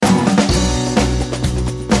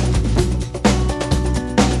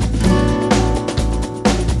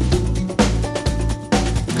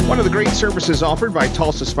great services offered by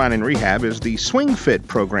Tulsa Spine and Rehab is the Swing Fit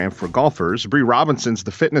program for golfers. Bree Robinson's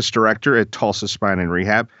the fitness director at Tulsa Spine and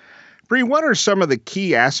Rehab. Bree, what are some of the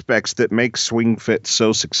key aspects that make Swing Fit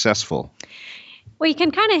so successful? Well, you can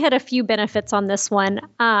kind of hit a few benefits on this one.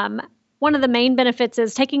 One of the main benefits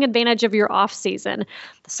is taking advantage of your off season.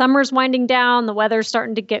 The summer's winding down, the weather's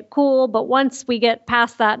starting to get cool, but once we get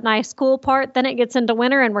past that nice cool part, then it gets into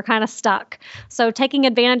winter and we're kind of stuck. So taking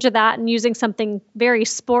advantage of that and using something very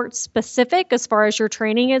sports specific as far as your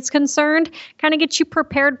training is concerned, kind of gets you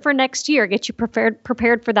prepared for next year, get you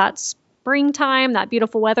prepared for that springtime, that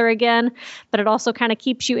beautiful weather again, but it also kind of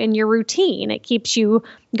keeps you in your routine. It keeps you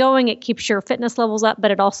going, it keeps your fitness levels up,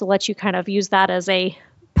 but it also lets you kind of use that as a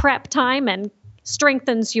prep time and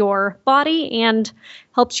strengthens your body and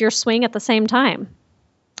helps your swing at the same time.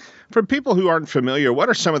 For people who aren't familiar, what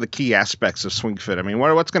are some of the key aspects of Swing Fit? I mean,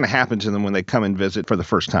 what's going to happen to them when they come and visit for the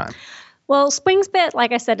first time? Well, Swing Fit,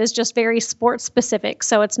 like I said, is just very sports specific.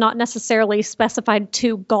 So it's not necessarily specified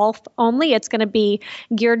to golf only. It's going to be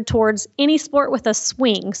geared towards any sport with a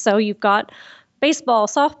swing. So you've got baseball,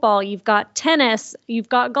 softball, you've got tennis, you've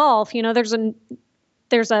got golf. You know, there's a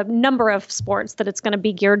number of sports that it's going to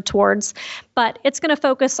be geared towards, but it's going to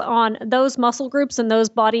focus on those muscle groups and those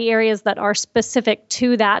body areas that are specific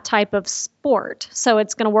to that type of sport. So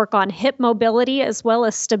it's going to work on hip mobility as well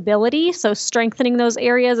as stability. So strengthening those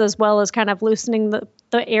areas as well as kind of loosening the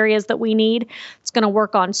areas that we need. It's going to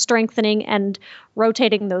work on strengthening and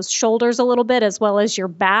rotating those shoulders a little bit as well as your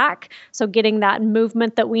back. So getting that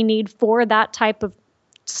movement that we need for that type of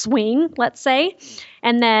swing, let's say.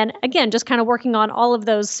 And then again, just kind of working on all of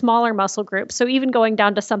those smaller muscle groups. So even going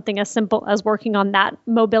down to something as simple as working on that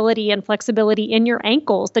mobility and flexibility in your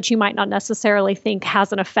ankles that you might not necessarily think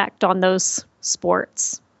has an effect on those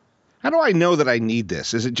sports. How do I know that I need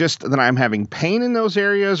this? Is it just that I'm having pain in those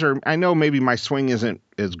areas? Or I know maybe my swing isn't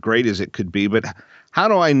as great as it could be, but how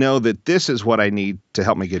do I know that this is what I need to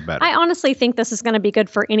help me get better? I honestly think this is going to be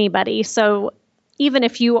good for anybody. So even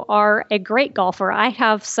if you are a great golfer, I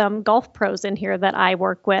have some golf pros in here that I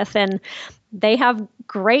work with, and they have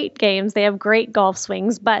great games. They have great golf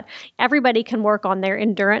swings, but everybody can work on their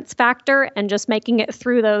endurance factor and just making it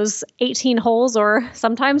through those 18 holes or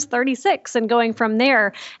sometimes 36 and going from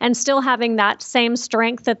there and still having that same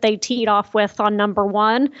strength that they teed off with on number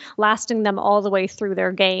one, lasting them all the way through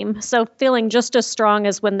their game. So feeling just as strong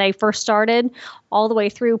as when they first started, all the way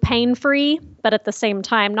through pain-free, but at the same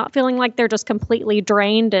time, not feeling like they're just completely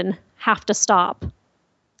drained and have to stop.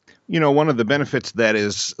 You know, one of the benefits that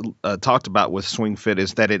is talked about with Swing Fit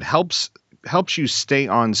is that it helps you stay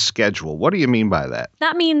on schedule. What do you mean by that?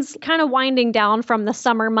 That means kind of winding down from the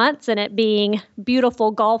summer months and it being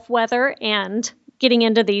beautiful golf weather and getting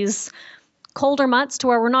into these colder months to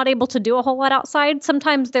where we're not able to do a whole lot outside.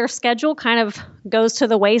 Sometimes their schedule kind of goes to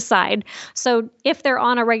the wayside. So if they're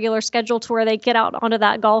on a regular schedule to where they get out onto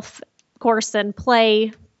that golf course and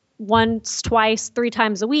play once, twice, 3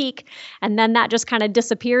 times a week, and then that just kind of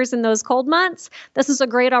disappears in those cold months, this is a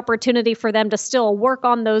great opportunity for them to still work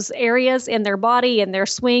on those areas in their body and their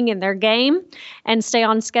swing and their game and stay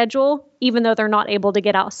on schedule, even though they're not able to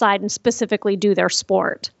get outside and specifically do their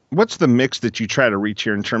sport. What's the mix that you try to reach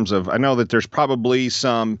here in terms of, I know that there's probably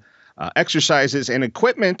some exercises and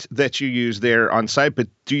equipment that you use there on site, but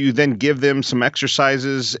do you then give them some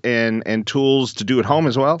exercises and tools to do at home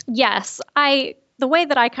as well? Yes, the way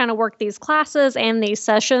that I kind of work these classes and these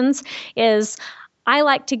sessions is I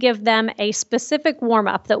like to give them a specific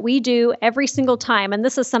warm-up that we do every single time. And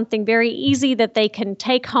this is something very easy that they can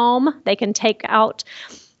take home. They can take out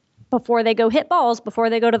before they go hit balls,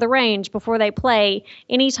 before they go to the range, before they play.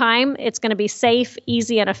 Anytime, it's going to be safe,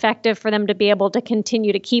 easy, and effective for them to be able to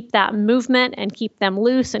continue to keep that movement and keep them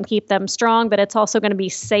loose and keep them strong. But it's also going to be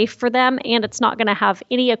safe for them, and it's not going to have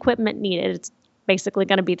any equipment needed. It's basically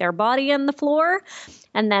going to be their body and the floor,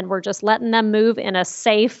 and then we're just letting them move in a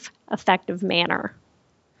safe, effective manner.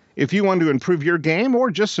 If you want to improve your game or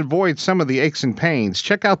just avoid some of the aches and pains,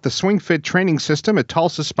 check out the Swing Fit training system at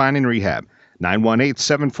Tulsa Spine and Rehab,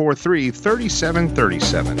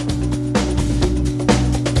 918-743-3737.